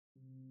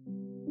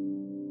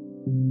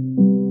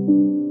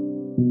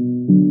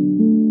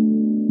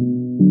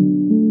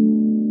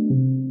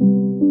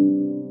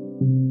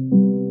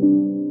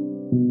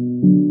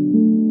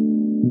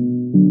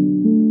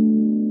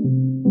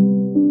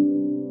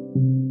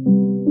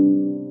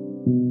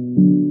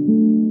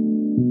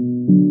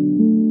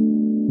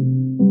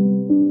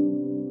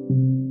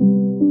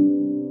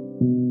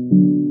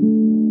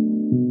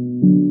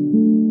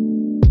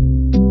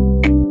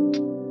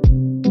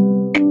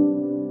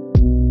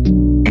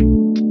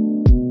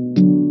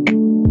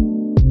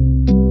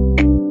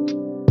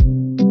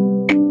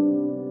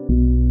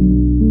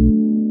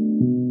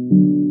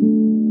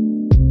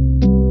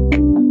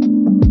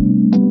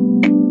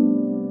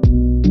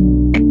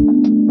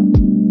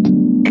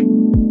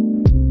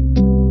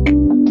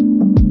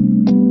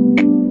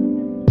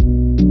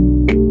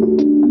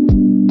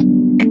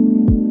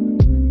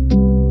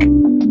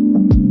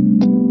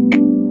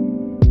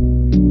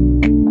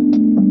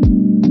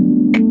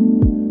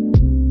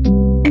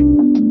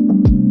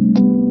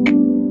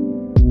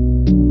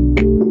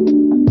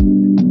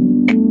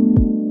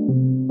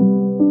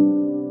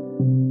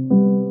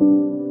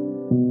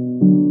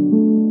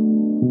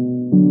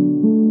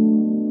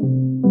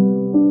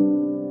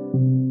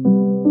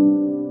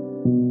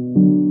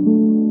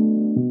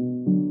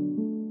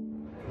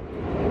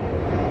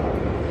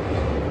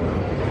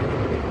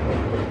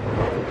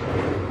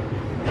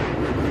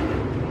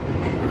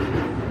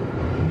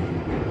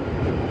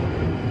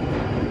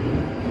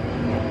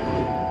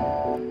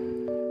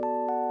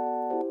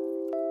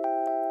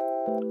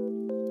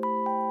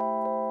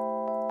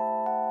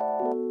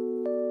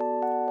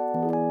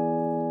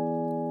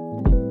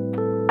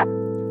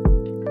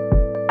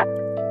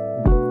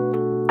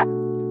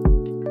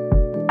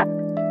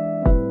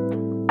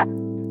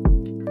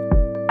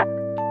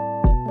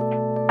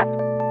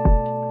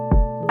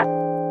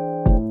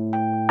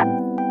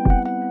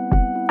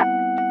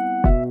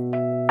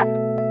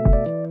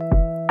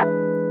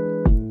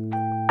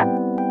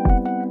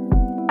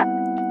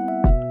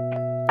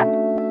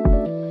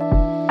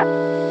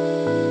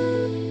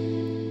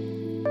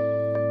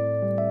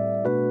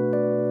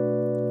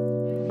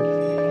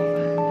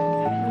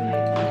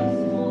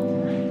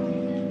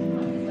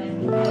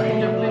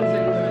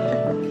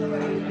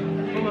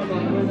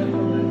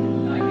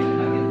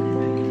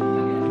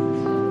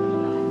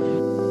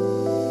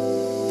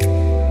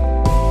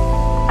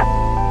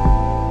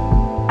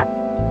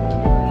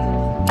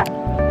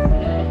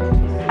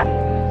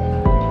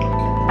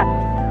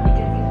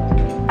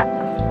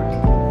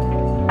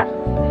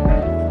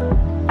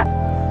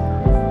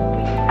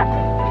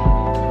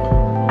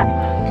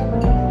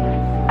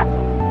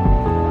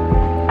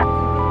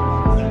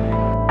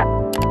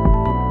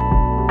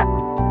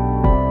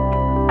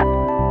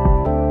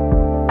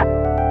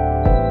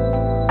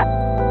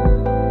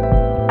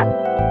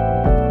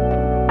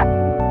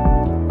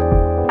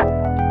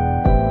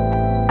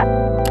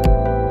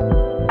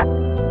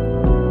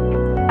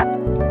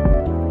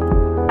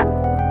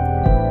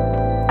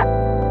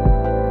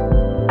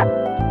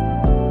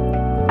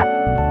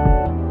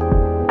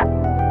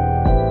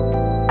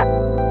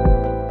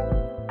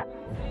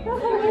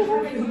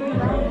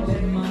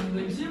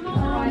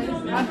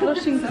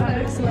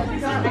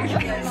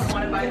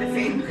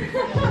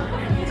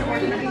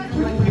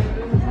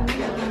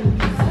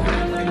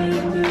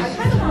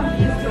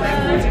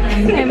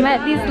I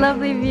met these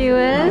lovely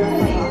viewers.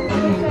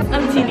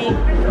 I'm Tini.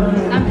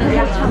 I'm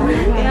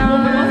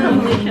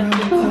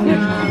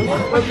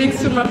We're big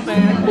super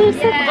fans.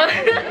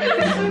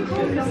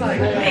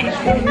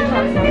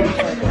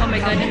 Oh my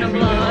god, in a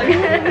vlog.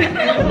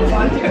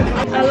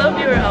 I love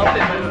your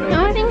outfit.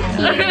 Oh, thank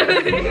you.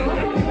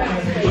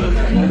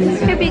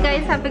 Hope you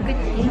guys have a good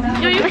day.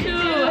 Yo, you too.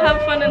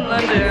 Have fun in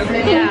London.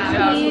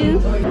 Thank you.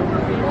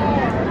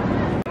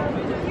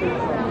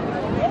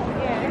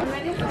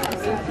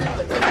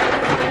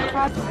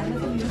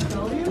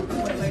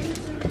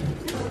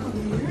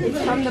 It's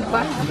from the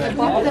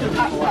bottom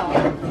up.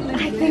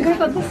 I think I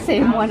got the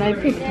same one I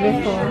picked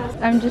before.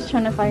 I'm just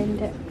trying to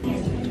find it.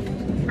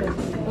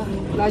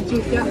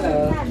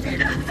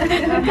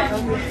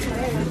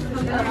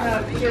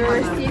 You will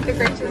receive the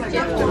greatest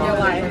gift of your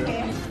life.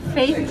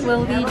 Faith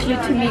will lead you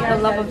to meet the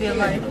love of your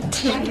life.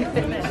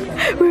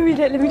 Wait,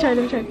 let me try.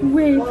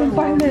 Wait, I'm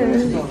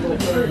finding.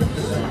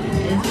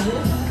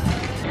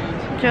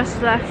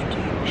 Just left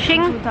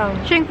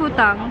Xing Fu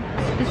Tang.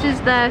 This is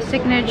their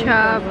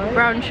signature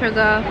brown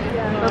sugar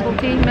bubble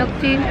tea, milk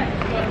tea.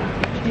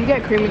 You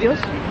get cream with yours?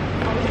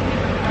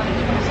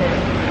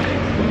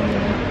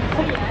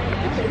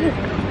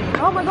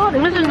 Oh my god,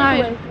 This is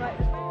nice.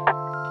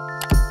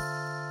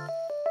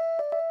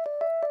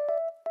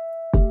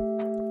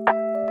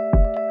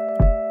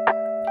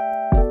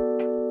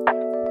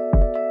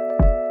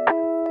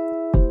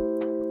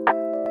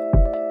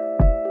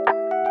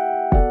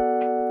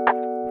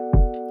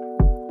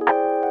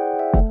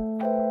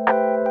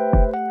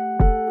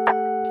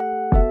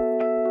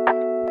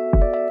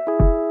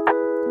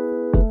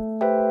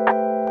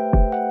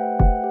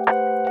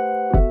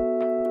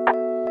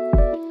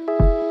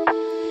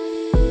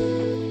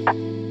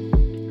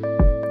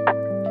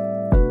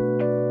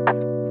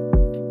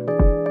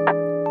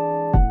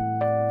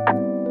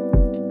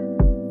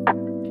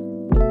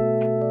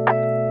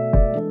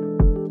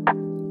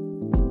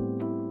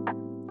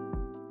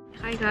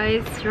 Hi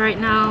guys, right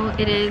now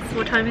it is,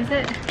 what time is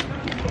it?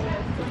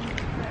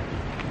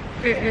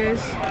 It is.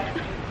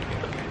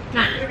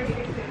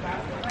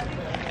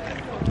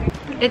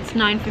 It's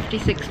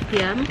 9:56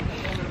 p.m.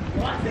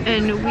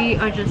 and we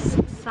are just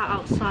sat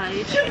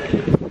outside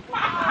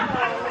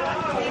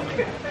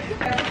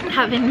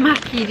having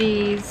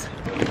Makidi's.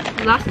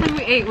 Last time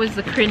we ate was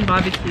the Korean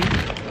barbecue.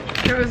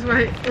 It was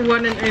my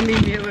one and only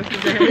meal of the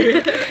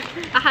day.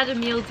 I had a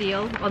meal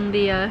deal on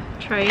the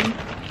train.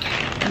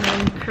 And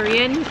then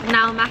Korean,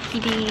 now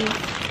Makidi's.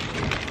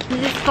 I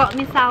just got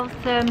myself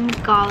some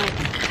garlic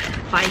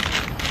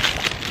bites.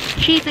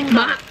 Cheese and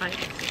garlic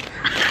bites.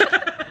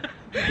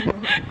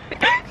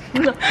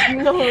 No,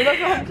 that's what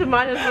happened to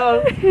mine as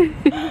well.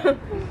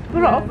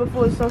 Put it off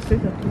before it starts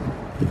sticking.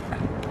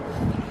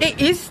 It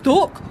is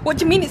stuck. What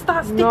do you mean it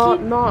starts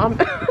sticking? No, I'm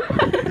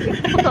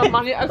put that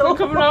money as I'm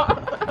coming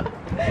out.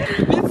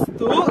 It's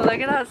stuck. Oh,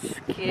 look at that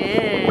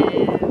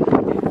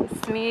skin.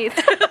 Smooth.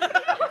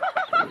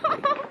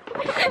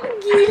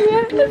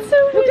 Yeah, that's so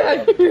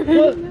weird.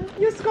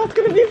 Your scarf's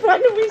gonna be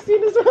fine and we've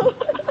seen as well.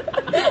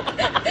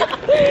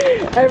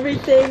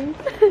 Everything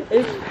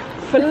is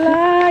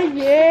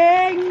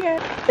flying.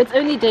 It's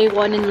only day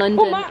one in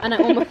London and I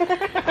almost...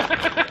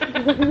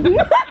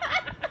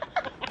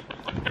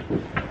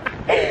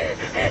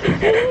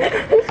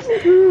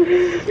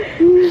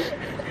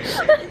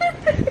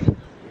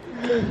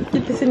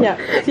 Yeah,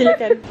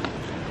 silakan.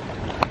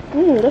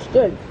 That's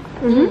good.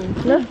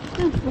 Yeah.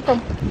 Okay.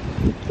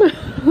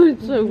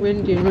 It's so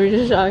windy and we're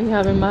just out here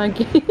having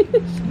Maggies.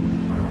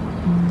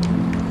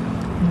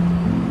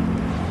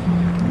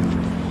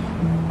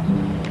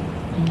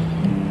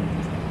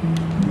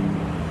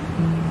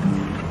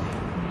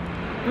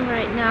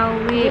 Right now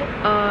we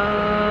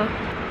are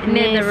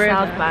near the river.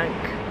 South Bank.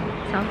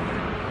 South.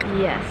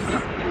 Yes.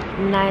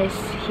 Nice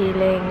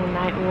healing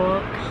night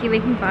walk.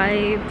 Healing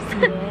vibes.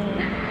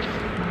 Yeah.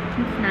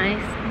 It's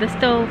nice. There's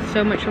still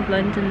so much of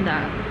London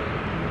that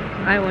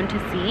I want to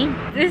see.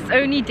 This is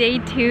only day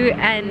 2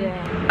 and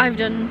I've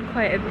done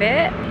quite a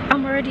bit.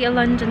 I'm already a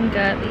London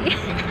girly.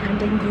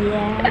 London,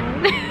 yeah.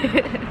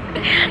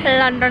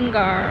 London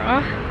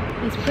girl.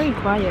 It's pretty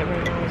quiet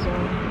right now as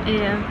well.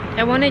 Yeah.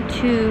 I wanted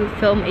to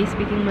film a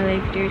speaking Malay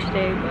video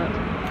today, but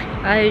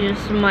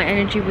my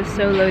energy was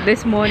so low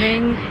this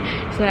morning,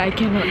 so I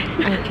cannot.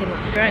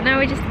 Right now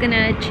we're just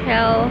gonna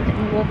chill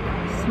and walk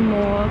some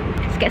more.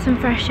 Just get some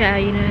fresh air,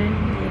 you know.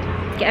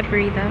 Yeah. Get a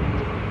breather.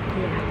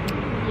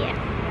 Yeah.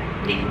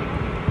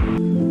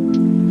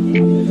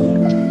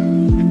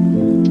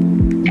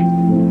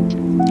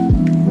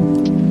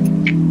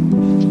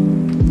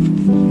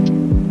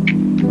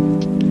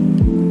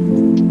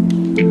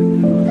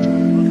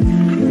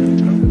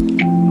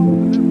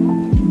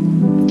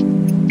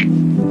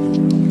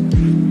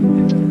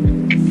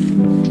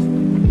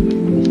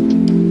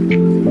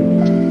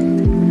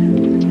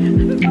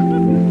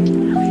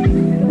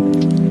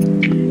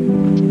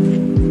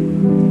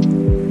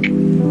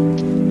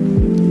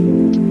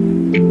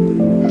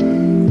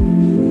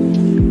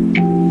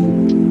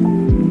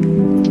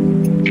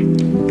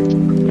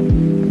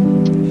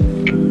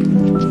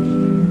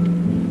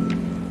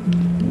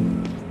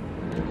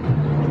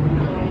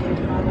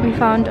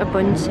 Found a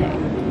bonsai.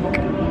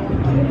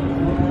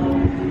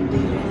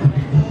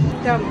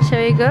 Shall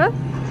we go?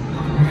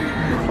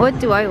 What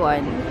do I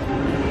want?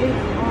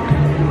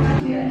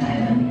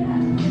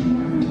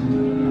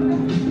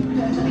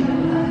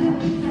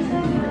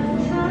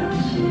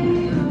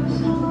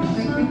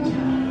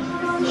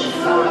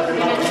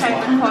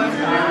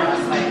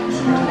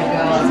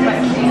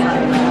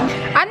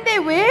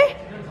 Underwear?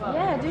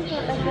 Yeah,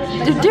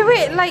 Do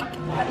it like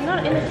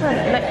not in the front.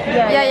 Like,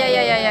 yeah.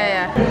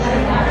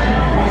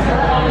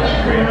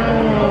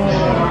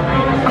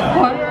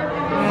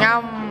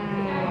 Yum.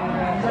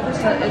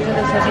 Is it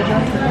a sausage?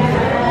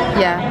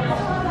 Yeah.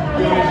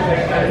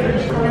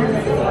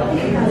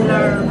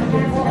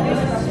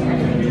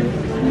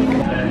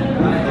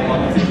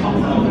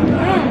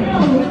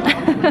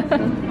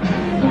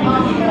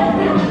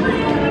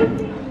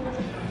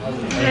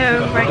 So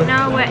right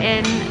now we're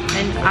in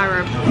an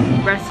Arab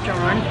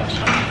restaurant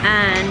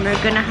and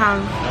we're gonna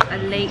have a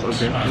late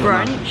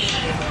brunch.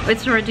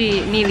 It's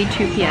already nearly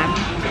 2 p.m.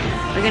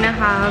 We're gonna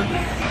have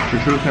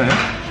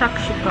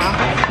shakshuka.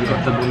 You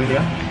got tabbouleh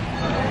here?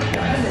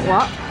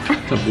 What?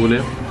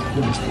 Tabbouleh,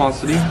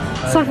 parsley,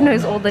 Saf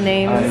knows all the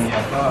names.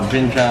 and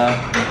ginger,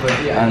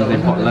 and they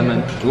put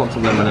lemon, lots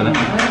of lemon in it.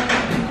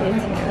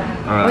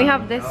 We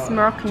have this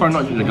Moroccan. Sorry,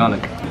 not ginger,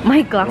 garlic.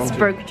 My glass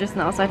broke just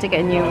now, so I had to get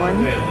a new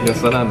one. Yes,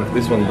 salam, if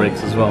this one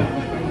breaks as well.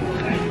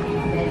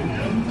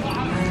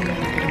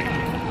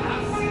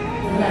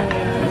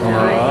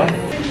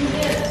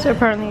 So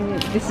apparently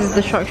this is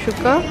the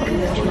shakshuka.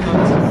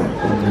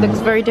 Looks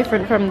very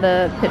different from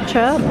the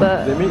picture,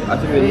 but I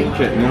think they make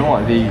it, you know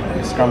what, they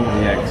scramble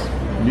the eggs.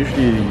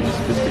 Usually you're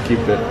supposed to keep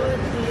it.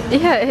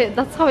 yeah,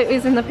 that's how it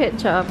is in the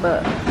picture,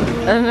 but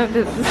I don't know,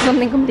 this is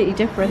something completely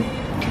different.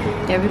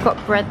 Yeah, we've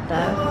got bread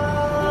there.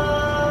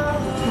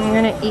 I'm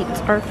gonna eat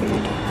our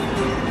food.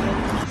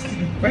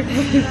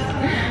 Breakfast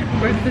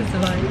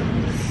vibe.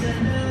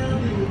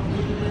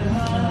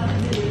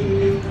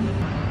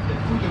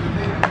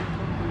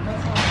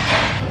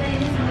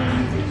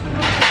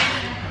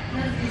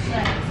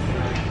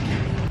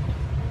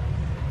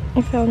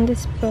 I found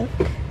this book.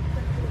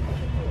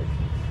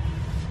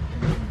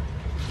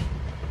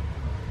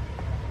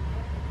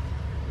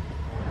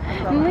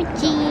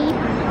 Mochi.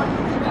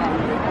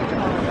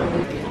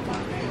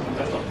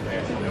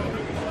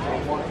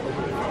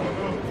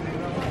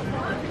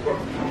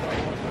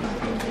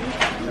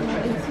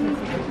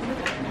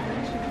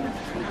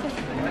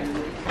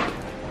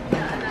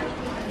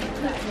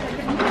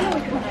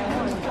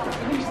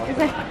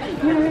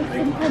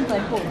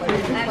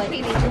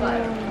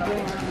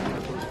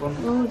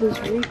 Oh, there's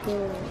Rico.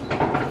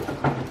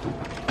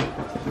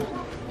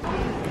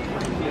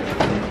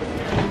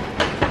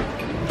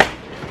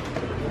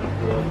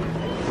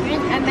 We're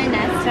in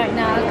M&S right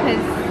now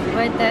because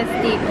we're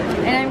thirsty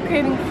and I'm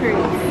craving fruit.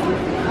 So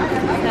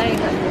I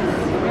got this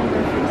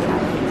rainbow fruit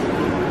salad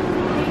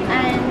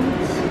and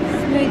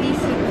smoothie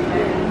soup.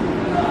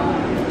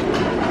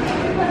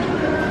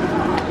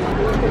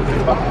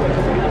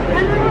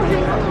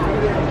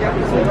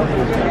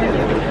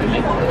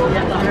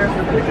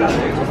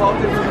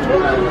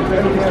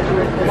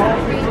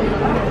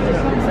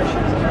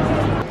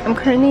 I'm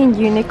currently in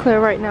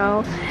Uniqlo right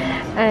now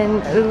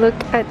and look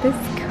at this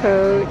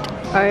coat.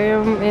 I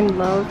am in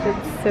love,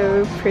 it's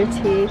so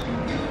pretty.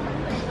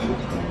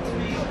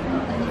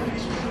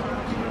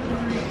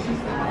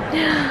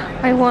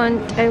 I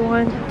want.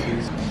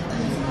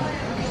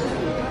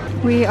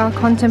 We are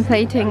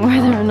contemplating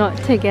whether or not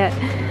to get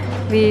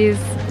these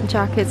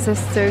jackets. They're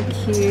so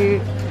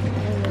cute.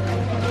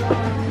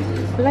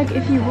 But like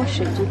if you wash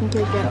it, do you think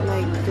you'll get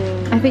like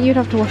the... I think you'd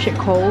have to wash it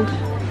cold.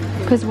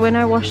 Because when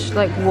I wash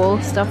like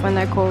wool stuff when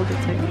they're cold,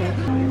 it's okay.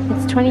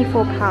 It's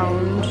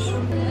 £24.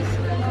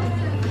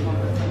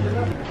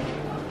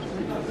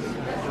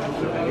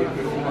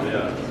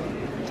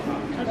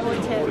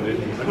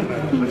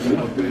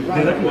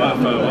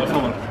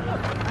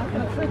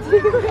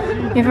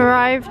 We've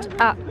arrived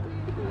at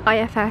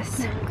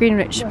IFS,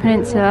 Greenwich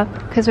Peninsula,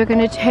 because we're going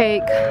to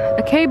take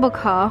a cable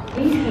car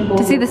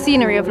to see the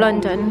scenery of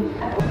London.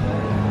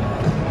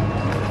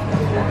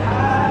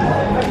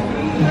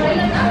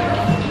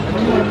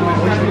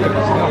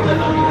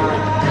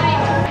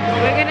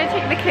 We're going to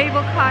take the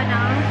cable car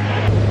now.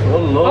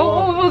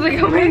 Oh, they're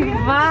coming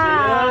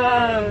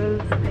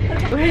fast!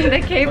 We're in the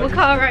cable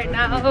car right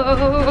now.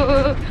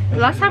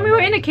 Last time we were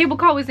in a cable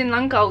car was in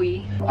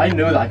Langkawi. I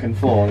know that I can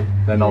fall,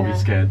 then I'll be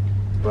scared.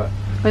 But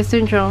Let's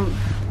don't jump.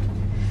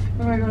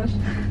 Oh my gosh.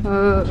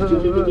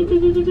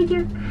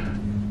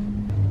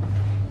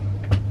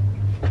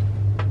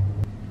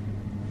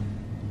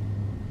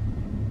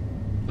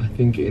 I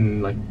think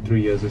in like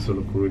 3 years this will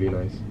look really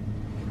nice.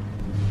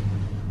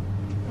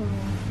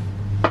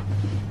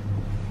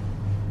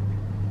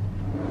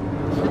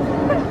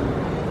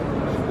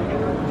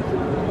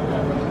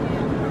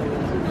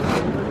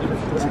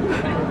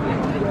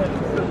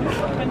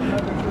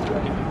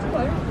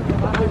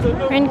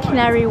 We're in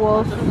Canary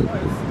Wharf.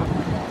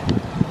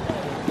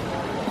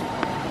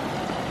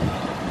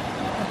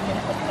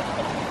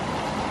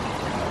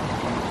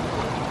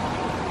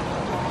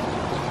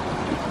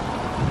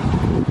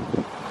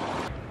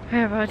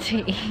 We're about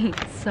to eat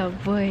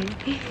Subway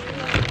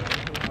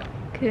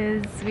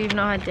because we've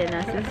not had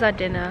dinner. So this is our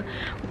dinner.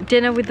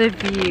 Dinner with a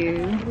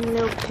view.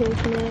 Milk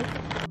picnic.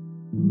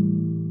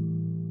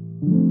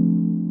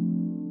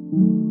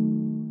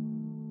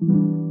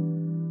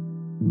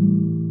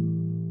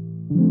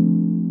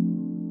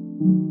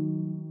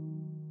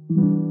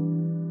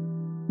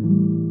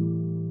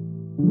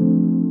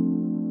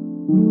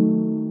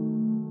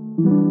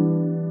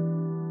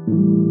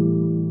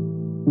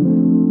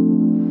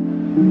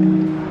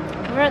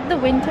 We're at the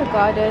Winter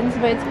Gardens,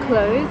 but it's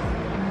closed.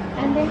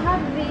 And they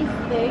have these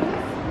things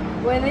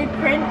where they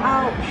print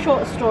out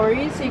short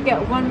stories. So you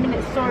get 1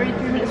 minute story,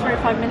 3 minute story,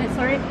 5 minute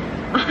story.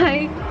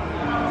 I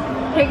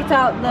picked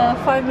out the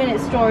 5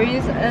 minute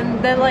stories and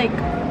they're like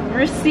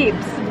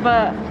receipts,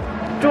 but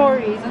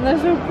stories. And they're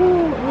so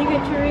cool and you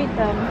get to read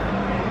them.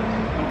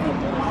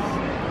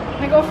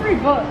 I got free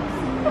books.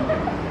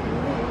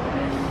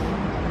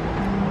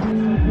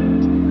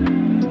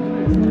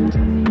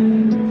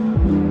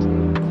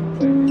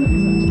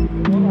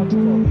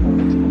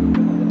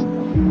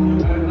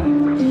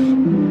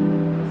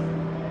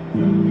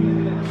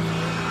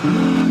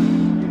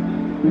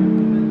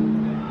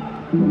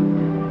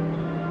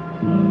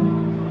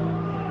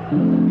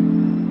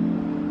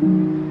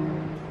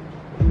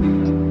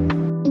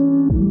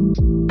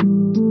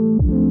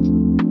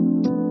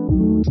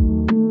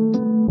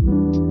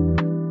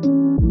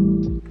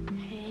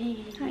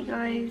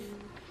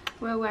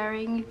 We're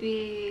wearing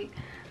the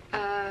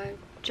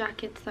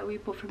jackets that we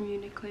bought from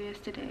Uniqlo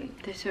yesterday.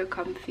 They're so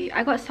comfy.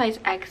 I got size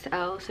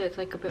XL, so it's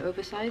like a bit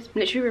oversized. I'm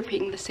literally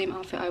repeating the same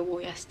outfit I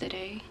wore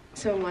yesterday.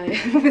 So my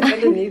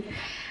underneath,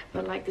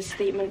 but like the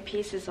statement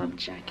pieces of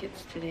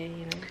jackets today,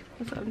 you know.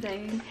 That's what I'm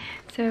saying.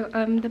 So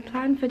the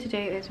plan for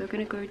today is we're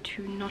gonna go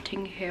to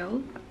Notting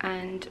Hill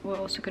and we're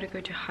also gonna go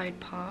to Hyde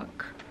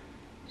Park.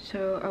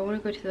 So I want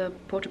to go to the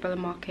Portobello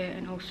Market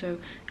and also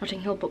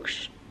Notting Hill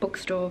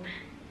bookstore,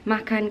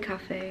 Macan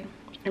Cafe,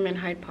 and then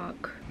Hyde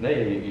Park. No,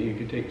 you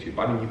can take two.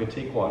 But I mean, you can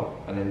take one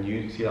and then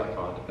you see that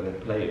card and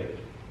then play it.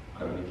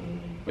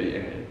 But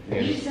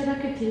you said I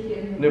could take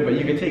it. No, but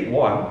you can take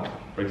one,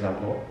 for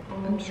example.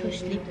 I'm so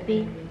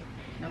sleepy.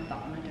 No,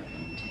 that one I don't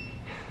want to.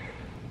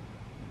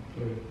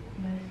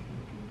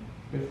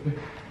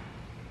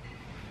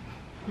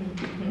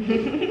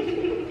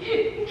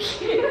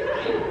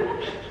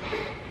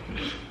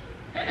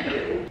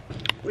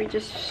 We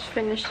just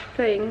finished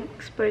playing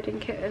Exploding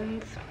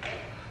Kittens.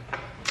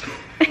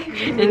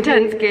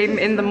 Intense game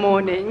in the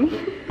morning.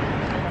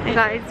 Hey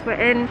guys, we're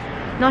in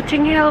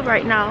Notting Hill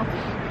right now,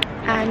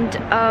 and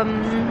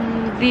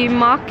the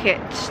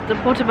market, the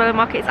Portobello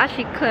Market, is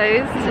actually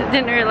closed. I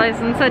didn't realise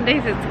on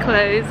Sundays it's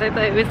closed. I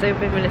thought it was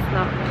open, but it's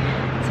not.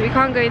 So we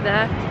can't go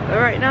there. But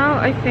right now,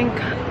 I think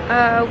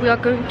we are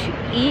going to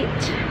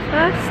eat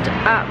first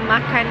at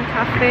Macan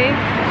Cafe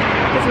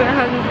because we're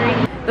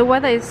hungry. The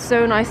weather is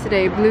so nice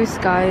today, blue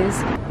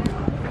skies.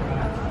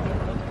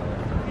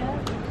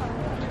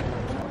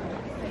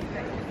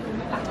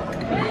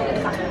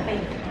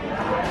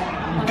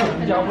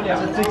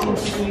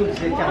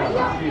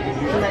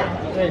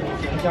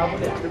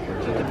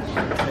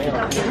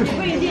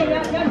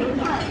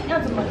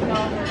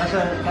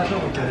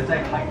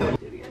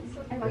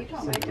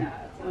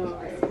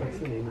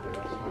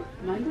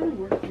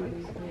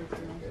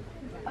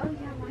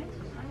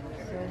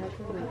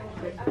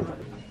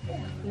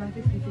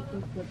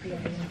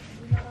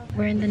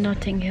 We're in the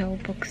Notting Hill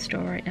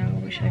bookstore right now,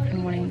 which I've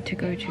been wanting to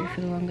go to for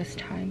the longest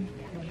time.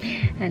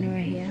 And we're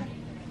here.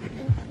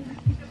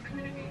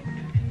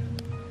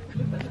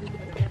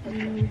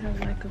 And we have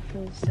like a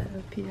full set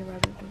of Peter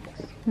Rabbit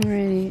books.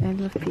 Really, I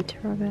love Peter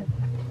Rabbit.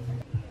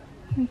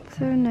 It's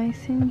so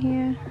nice in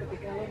here.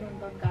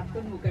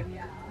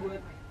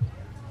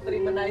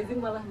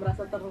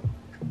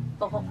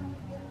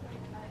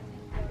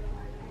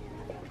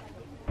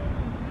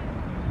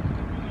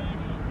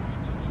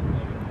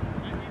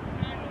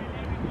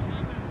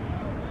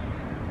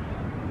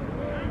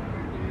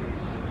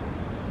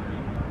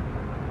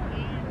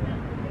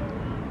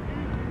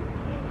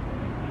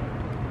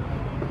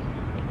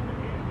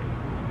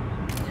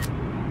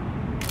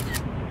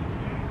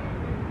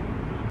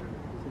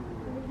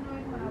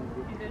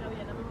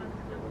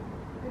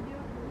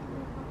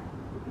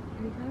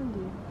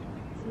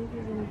 See if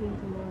there's anything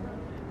tomorrow.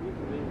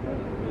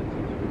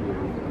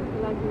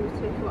 Like we was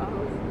 24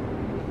 hours.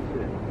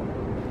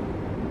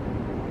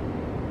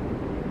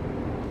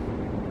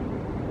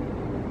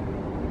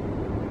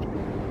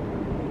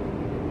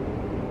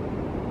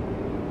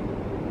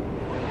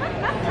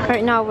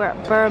 Right now we're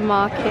at Borough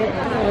Market.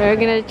 We're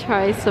gonna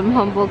try some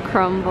humble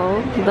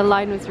crumble. The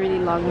line was really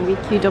long. We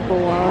queued up a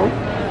while.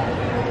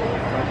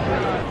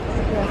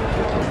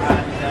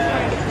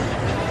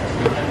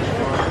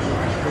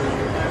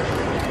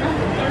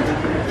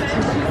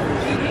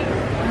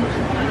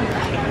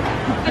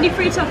 Any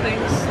free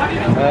toppings?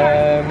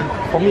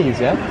 For me,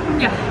 yeah?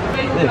 Yeah.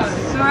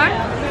 Yes. Alright?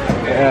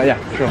 Yeah,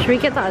 sure. Should we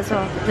get that as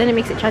well? Then it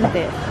makes it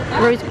chanted.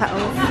 Rose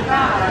petals.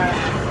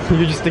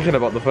 You're just thinking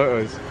about the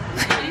photos.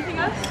 Anything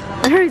else?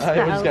 Rose I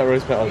petals. just get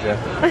rose petals, yeah.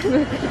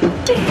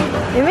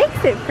 It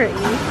makes it pretty.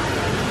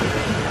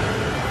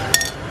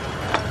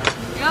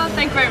 Yeah,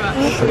 thank you very much.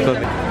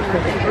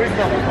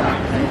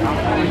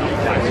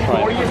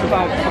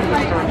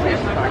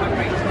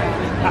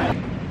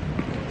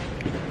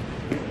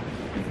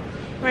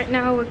 Right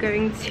now we're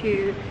going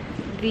to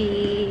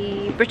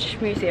the British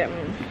Museum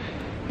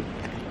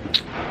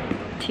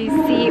to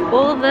see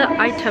all the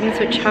items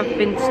which have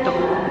been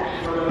stolen.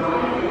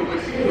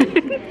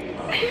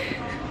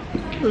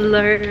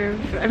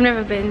 Love. I've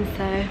never been,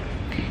 so I'm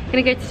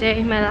gonna go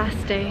today, my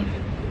last day.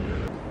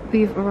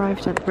 We've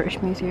arrived at the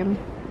British Museum.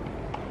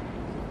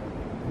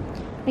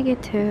 I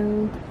get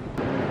to.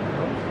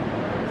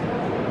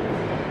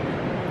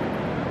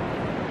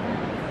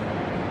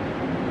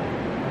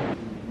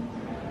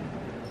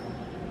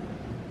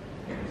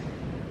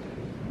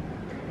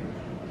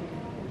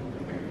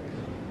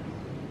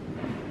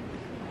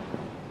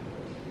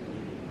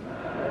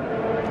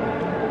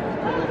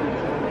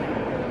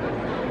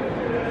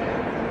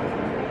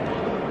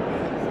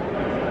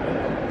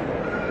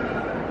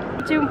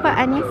 Jumpa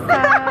Anissa.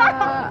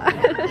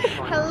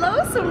 Hello,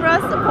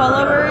 Sumra's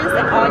followers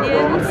and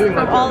audience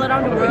from all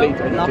around the world.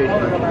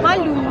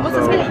 Malu, what's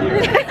this mean?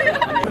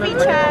 Free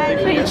check.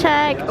 Free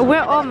check.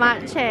 We're all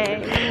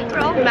matching. We're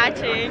all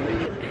matching.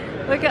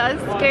 Look at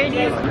us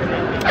skirties.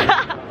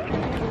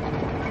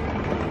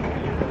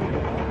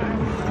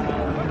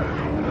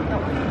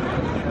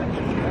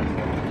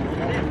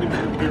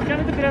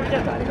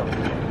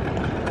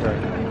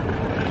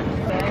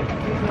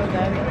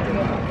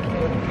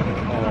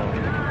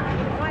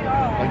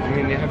 Like, you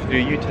mean you have to do a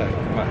U-turn?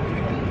 Come back.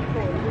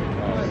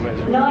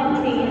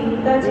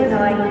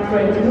 1939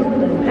 Great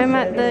Northern. I'm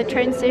at the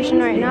train station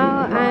right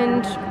now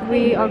and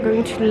we are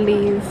going to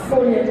leave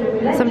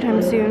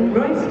sometime soon.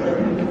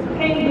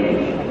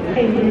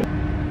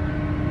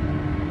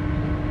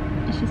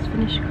 It's just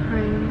finished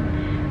crying.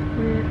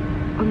 We're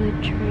on the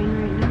train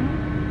right now,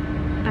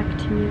 back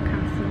to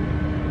Newcastle.